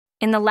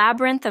In the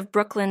labyrinth of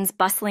Brooklyn's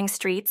bustling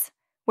streets,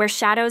 where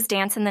shadows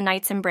dance in the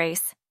night's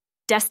embrace,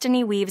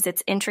 destiny weaves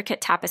its intricate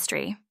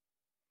tapestry.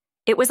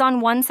 It was on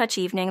one such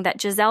evening that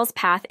Gissell's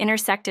path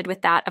intersected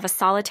with that of a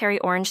solitary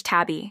orange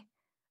tabby,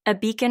 a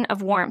beacon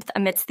of warmth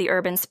amidst the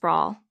urban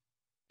sprawl.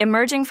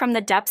 Emerging from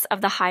the depths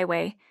of the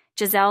highway,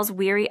 Gissell's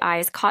weary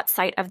eyes caught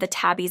sight of the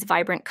tabby's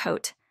vibrant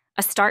coat,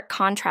 a stark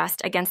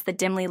contrast against the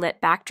dimly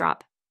lit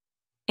backdrop.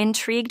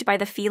 Intrigued by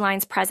the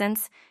feline's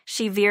presence,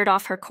 she veered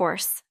off her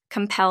course,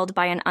 compelled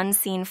by an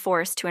unseen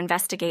force to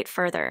investigate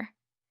further.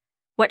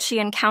 What she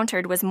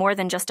encountered was more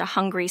than just a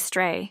hungry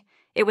stray.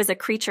 It was a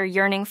creature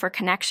yearning for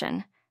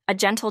connection, a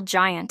gentle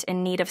giant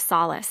in need of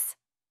solace.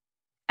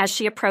 As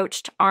she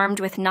approached, armed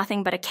with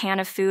nothing but a can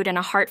of food and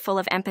a heart full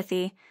of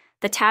empathy,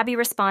 the tabby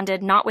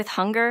responded not with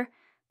hunger,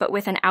 but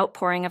with an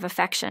outpouring of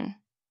affection.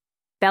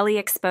 Belly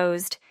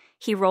exposed,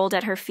 he rolled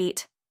at her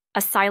feet,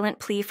 a silent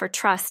plea for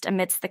trust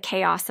amidst the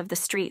chaos of the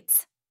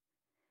streets.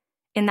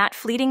 In that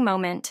fleeting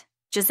moment,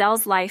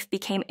 Gissell's life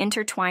became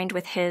intertwined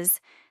with his,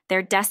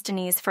 their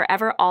destinies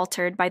forever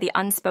altered by the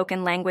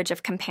unspoken language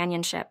of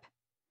companionship.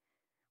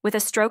 With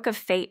a stroke of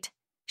fate,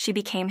 she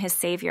became his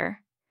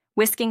savior,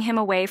 whisking him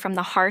away from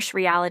the harsh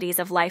realities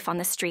of life on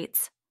the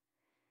streets.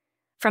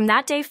 From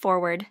that day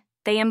forward,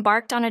 they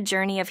embarked on a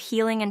journey of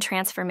healing and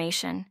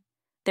transformation,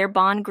 their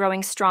bond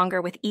growing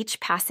stronger with each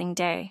passing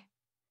day.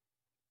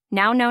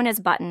 Now known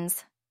as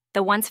Buttons,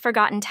 the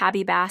once-forgotten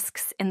tabby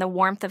basks in the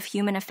warmth of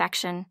human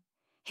affection,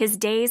 his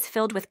days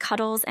filled with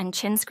cuddles and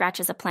chin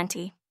scratches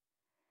aplenty.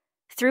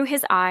 Through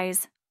his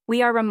eyes,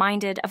 we are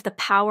reminded of the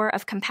power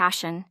of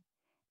compassion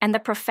and the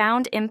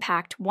profound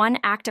impact one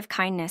act of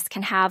kindness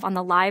can have on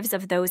the lives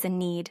of those in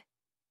need.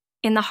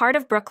 In the heart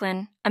of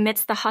Brooklyn,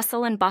 amidst the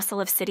hustle and bustle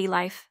of city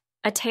life,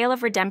 a tale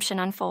of redemption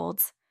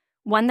unfolds,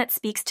 one that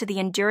speaks to the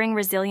enduring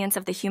resilience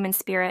of the human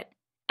spirit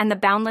and the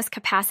boundless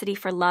capacity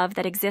for love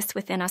that exists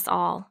within us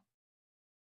all.